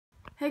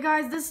Hey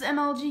guys, this is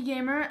MLG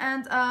Gamer,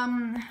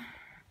 and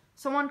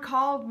someone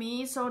called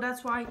me, so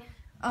that's why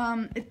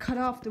it cut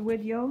off the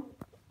video.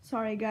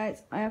 Sorry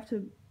guys, I have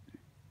to.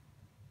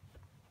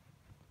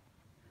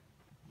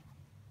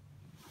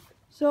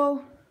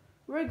 So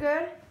we're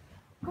good.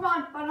 Come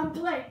on, but I'm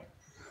play.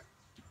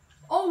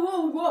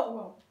 Oh,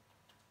 whoa.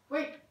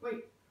 Wait.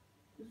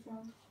 This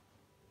one.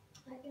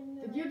 I can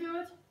do Did you do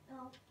it?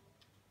 No.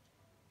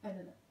 I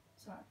did it.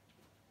 Sorry.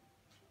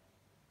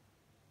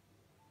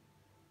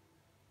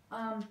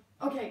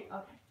 Okay.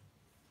 Are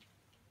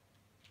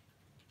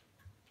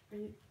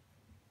you?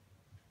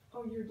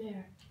 Oh, you're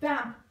there.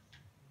 Bam!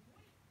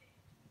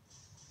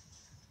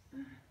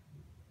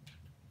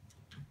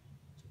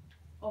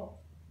 Oh.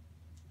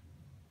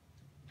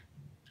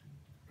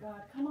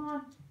 God, come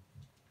on.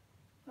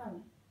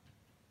 Finally.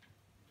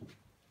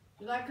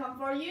 Did I come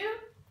for you?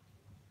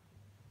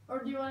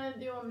 Or do you want to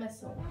do a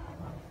missile?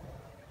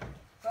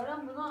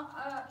 Baran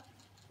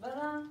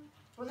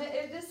bunu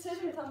evde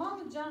serin, tamam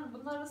mı Can?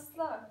 Bunlar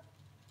ıslak.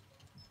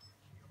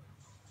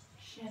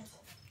 Shit.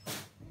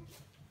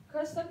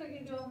 Kaç dakika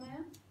geliyor olmaya?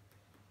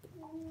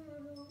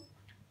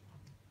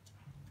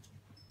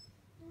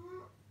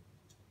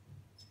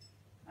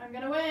 I'm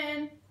gonna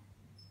win.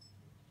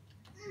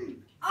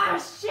 Ah,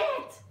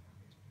 shit!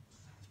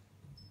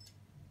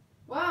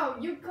 Wow,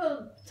 you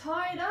could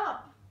tie it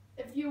up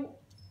if you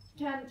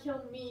can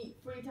kill me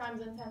 3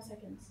 times in 10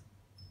 seconds.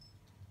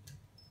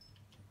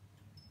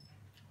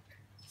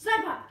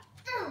 Sniper!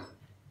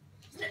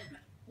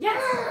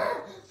 Yes!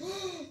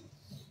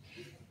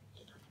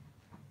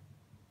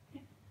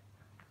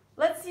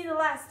 Let's see the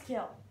last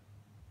kill.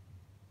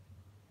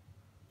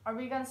 Are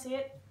we gonna see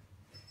it?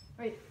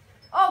 Wait.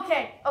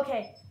 Okay.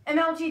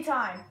 MLG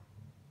time.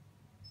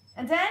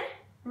 And then,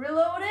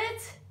 reload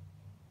it.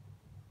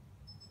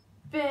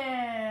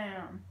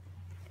 Bam!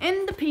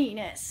 In the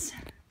penis.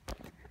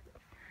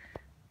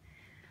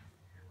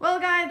 Well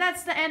guys,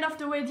 that's the end of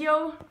the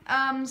video.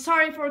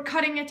 Sorry for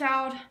cutting it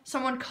out.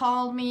 Someone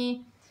called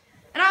me.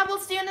 And I will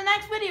see you in the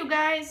next video,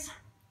 guys.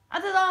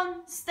 Until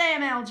then, stay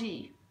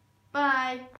MLG. Bye.